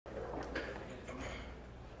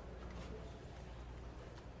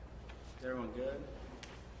Is everyone good?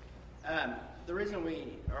 The reason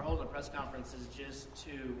we are holding a press conference is just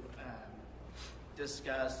to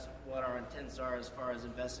discuss what our intents are as far as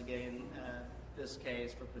investigating this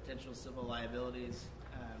case for potential civil liabilities,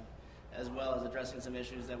 as well as addressing some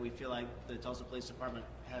issues that we feel like the Tulsa Police Department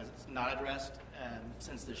has not addressed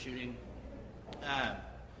since the shooting.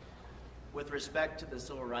 With respect to the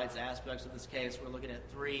civil rights aspects of this case, we're looking at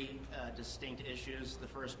three distinct issues, the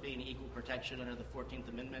first being equal protection under the 14th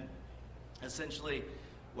Amendment. Essentially,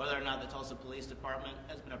 whether or not the Tulsa Police Department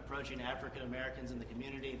has been approaching African Americans in the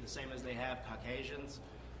community the same as they have Caucasians.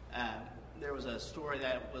 There was a story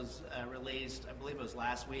that was released, I believe it was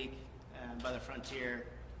last week, by the Frontier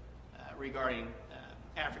regarding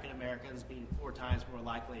African Americans being 4 times more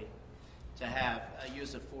likely to have a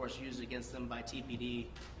use of force used against them by TPD.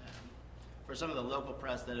 For some of the local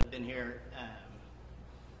press that have been here,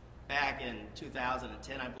 back in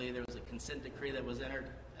 2010, I believe there was a consent decree that was entered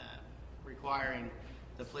requiring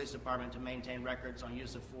the police department to maintain records on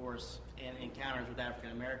use of force and encounters with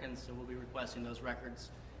African Americans. So we'll be requesting those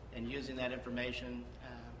records and using that information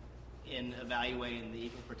in evaluating the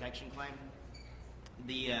equal protection claim.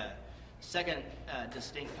 The second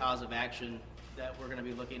distinct cause of action that we're going to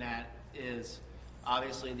be looking at is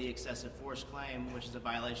obviously the excessive force claim, which is a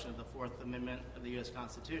violation of the 4th Amendment of the U.S.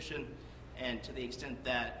 Constitution, and to the extent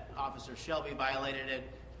that Officer Shelby violated it,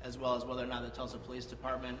 as well as whether or not the Tulsa Police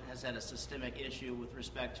Department has had a systemic issue with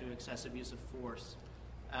respect to excessive use of force.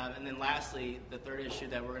 And then lastly, the third issue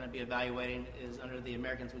that we're going to be evaluating is under the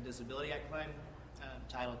Americans with Disability Act claim,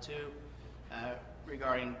 Title II,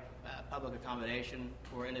 regarding public accommodation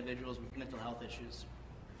for individuals with mental health issues.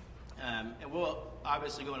 And we'll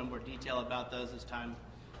obviously go into more detail about those as time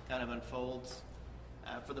kind of unfolds.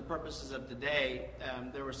 For the purposes of today,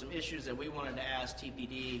 there were some issues that we wanted to ask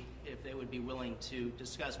TPD if they would be willing to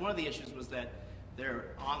discuss. One of the issues was that their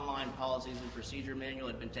online policies and procedure manual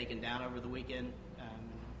had been taken down over the weekend.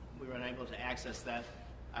 We were unable to access that.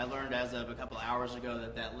 I learned as of a couple hours ago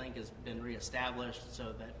that that link has been reestablished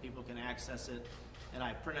so that people can access it. And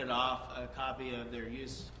I printed off a copy of their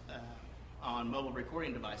use on mobile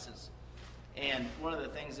recording devices. And one of the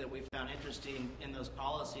things that we found interesting in those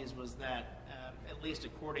policies was that, at least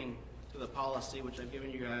according to the policy, which I've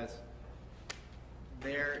given you guys,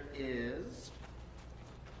 there is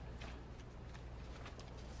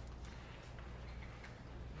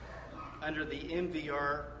under the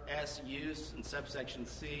MVRS use in subsection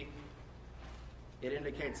C, it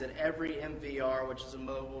indicates that every MVR, which is a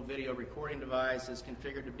mobile video recording device, is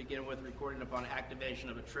configured to begin with recording upon activation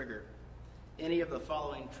of a trigger. Any of the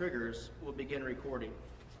following triggers will begin recording.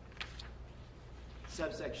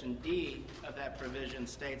 Subsection D of that provision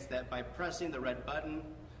states that by pressing the red button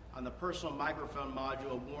on the personal microphone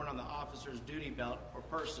module worn on the officer's duty belt or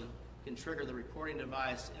person can trigger the recording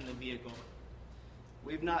device in the vehicle.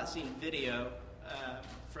 We've not seen video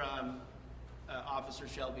from Officer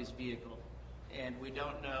Shelby's vehicle, and we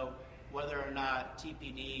don't know whether or not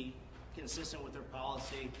TPD, consistent with their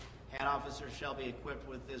policy, had Officer Shelby equipped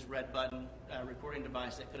with this red button recording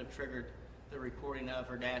device that could have triggered the recording of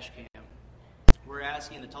her dash cam. We're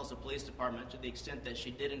asking the Tulsa Police Department, to the extent that she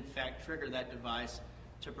did in fact trigger that device,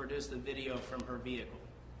 to produce the video from her vehicle.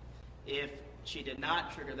 If she did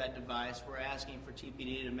not trigger that device, we're asking for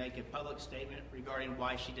TPD to make a public statement regarding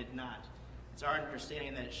why she did not. It's our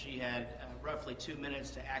understanding that she had roughly 2 minutes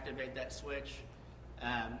to activate that switch,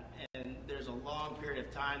 and there's a long period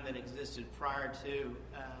of time that existed prior to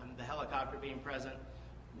the helicopter being present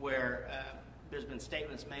where there's been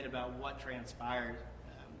statements made about what transpired.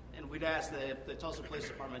 And we'd ask that if the Tulsa Police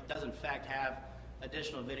Department does in fact have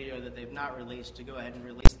additional video that they've not released, to go ahead and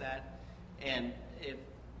release that. And if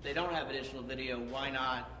they don't have additional video, why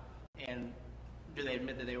not? And do they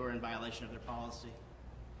admit that they were in violation of their policy?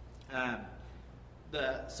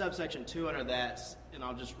 The subsection 2 under that, and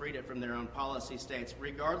I'll just read it from their own policy, states,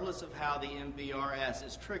 regardless of how the MVRS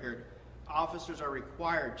is triggered, officers are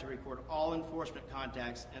required to record all enforcement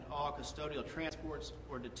contacts and all custodial transports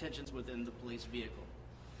or detentions within the police vehicle.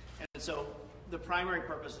 And so the primary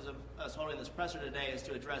purposes of us holding this presser today is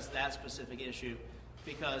to address that specific issue,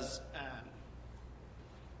 because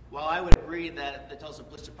while I would agree that the Tulsa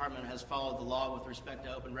Police Department has followed the law with respect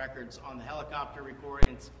to open records on the helicopter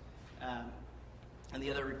recordings and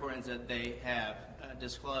the other recordings that they have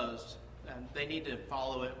disclosed, they need to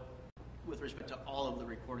follow it with respect to all of the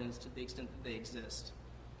recordings to the extent that they exist.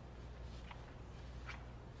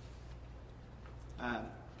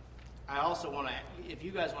 I also want to, if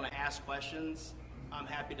you guys want to ask questions, I'm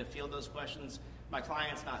happy to field those questions. My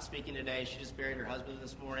client's not speaking today. She just buried her husband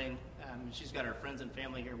this morning. She's got her friends and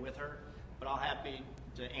family here with her, but I'll happy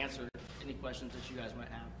to answer any questions that you guys might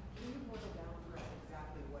have. Can you boil down for us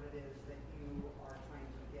exactly what it is that you are trying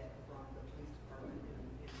to get from the police department and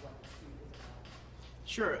what the suit is about?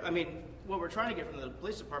 Sure. I mean, what we're trying to get from the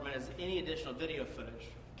police department is any additional video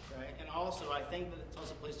footage, right? And also, I think that the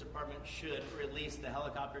Tulsa Police Department should release the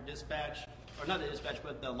helicopter dispatch, or not the dispatch,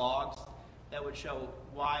 but the logs that would show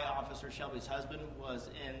why Officer Shelby's husband was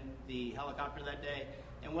in the helicopter that day,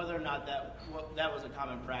 and whether or not that was a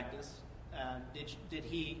common practice. Did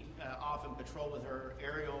he often patrol with her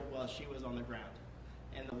aerial while she was on the ground?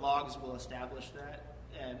 And the logs will establish that.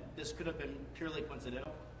 And this could have been purely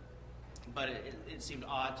coincidental, but it seemed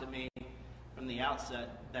odd to me from the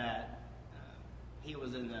outset that he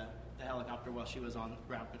was in the helicopter while she was on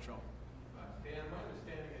ground patrol. Dan, my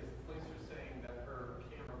understanding is the police are saying that her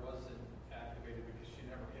camera wasn't activated because she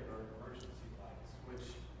never hit her emergency lights, which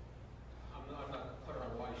I'm not clear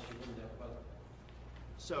on why she wouldn't have. But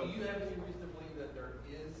so, do you have any reason to believe that there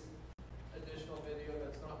is additional video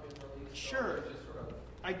that's not been released? Sure.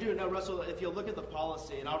 I do. No, Russell, if you'll look at the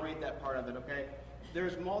policy, and I'll read that part of it, okay?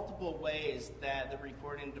 There's multiple ways that the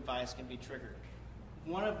recording device can be triggered.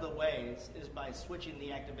 One of the ways is by switching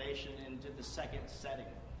the activation into the second setting.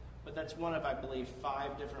 But that's one of, I believe,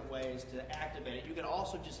 5 different ways to activate it. You could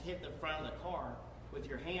also just hit the front of the car with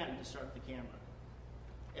your hand to start the camera.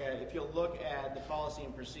 If you'll look at the policy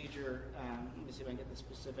and procedure, let me see if I can get this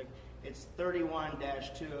specific. It's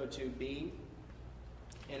 31-202B,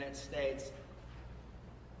 and it states,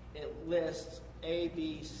 it lists A,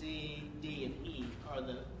 B, C, D, and E.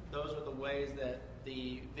 Those are the ways that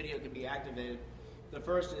the video can be activated. The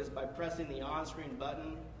first is by pressing the on-screen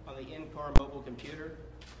button on the in-car mobile computer.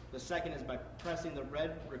 The second is by pressing the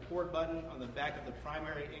red record button on the back of the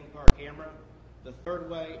primary in-car camera. The third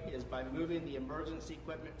way is by moving the emergency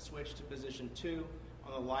equipment switch to position 2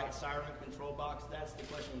 on the light siren control box. That's the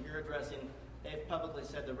question you're addressing. They've publicly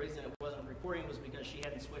said the reason it wasn't recording was because she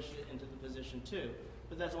hadn't switched it into the position 2.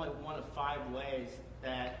 But that's only one of 5 ways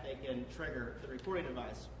that they can trigger the recording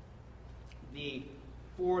device. The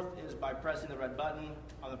fourth is by pressing the red button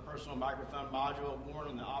on the personal microphone module worn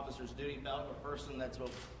on the officer's duty belt or person. That's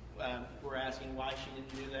what we're asking, why she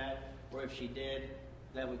didn't do that, or if she did,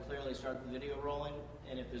 that would clearly start the video rolling.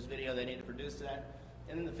 And if there's video, they need to produce that.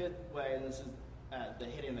 And then the fifth way, and this is the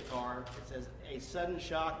hitting the car, it says a sudden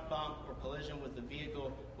shock, bump, or collision with the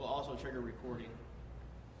vehicle will also trigger recording.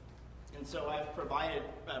 And so I've provided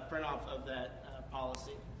a print-off of that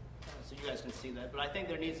policy so you guys can see that. But I think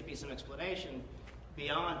there needs to be some explanation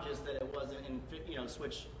beyond just that it wasn't in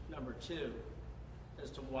switch number 2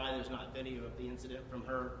 as to why there's not video of the incident from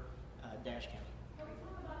her dash cam. Can we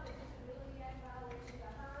talk about the Disability Act violation to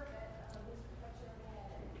her that Mr. Crutcher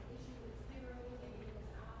had an issue with hearing and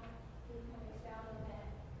his eye? Can you kind of expound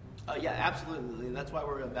on that? Yeah, absolutely. And that's why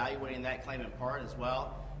we're evaluating that claim in part as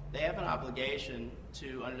well. They have an obligation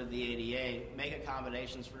to, under the ADA, make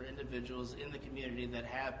accommodations for individuals in the community that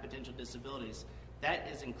have potential disabilities. That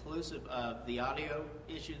is inclusive of the audio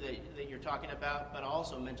issue that you're talking about, but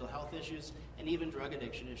also mental health issues and even drug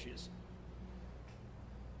addiction issues.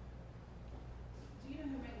 Do you know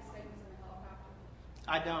who made the statements in the helicopter?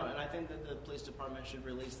 I don't, and I think that the police department should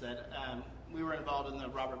release that. We were involved in the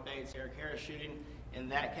Robert Bates, Eric Harris shooting. In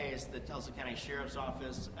that case, the Tulsa County Sheriff's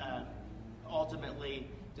Office ultimately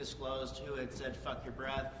disclosed who had said, "fuck your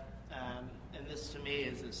breath." And this, to me,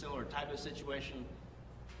 is a similar type of situation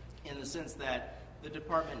in the sense that the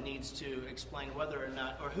department needs to explain whether or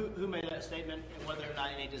not, or who made that statement, and whether or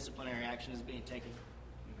not any disciplinary action is being taken.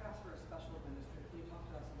 You've asked for a special administrator. Can you talk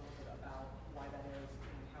to us a little bit about why that is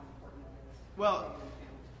and how important that is? Well,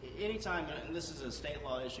 anytime, and this is a state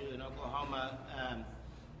law issue in Oklahoma,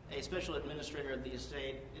 a special administrator of the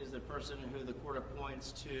estate is the person who the court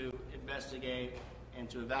appoints to investigate and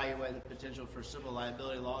to evaluate the potential for civil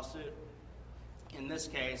liability lawsuit. In this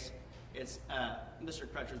case, it's Mr.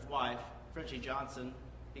 Crutcher's wife, Frenchie Johnson,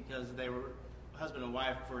 because they were husband and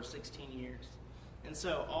wife for 16 years. And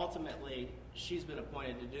so ultimately, she's been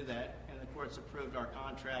appointed to do that, and the court's approved our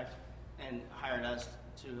contract and hired us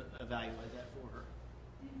to evaluate that for her.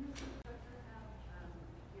 Did Mr. Crutcher have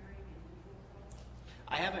hearing and visual problems?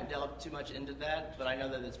 I haven't delved too much into that, but I know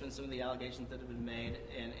that it's been some of the allegations that have been made,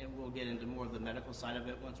 and we'll get into more of the medical side of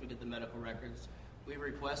it once we get the medical records. We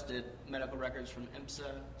requested medical records from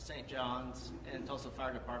IMSA, St. John's, and Tulsa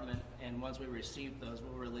Fire Department, and once we receive those,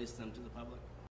 we'll release them to the public.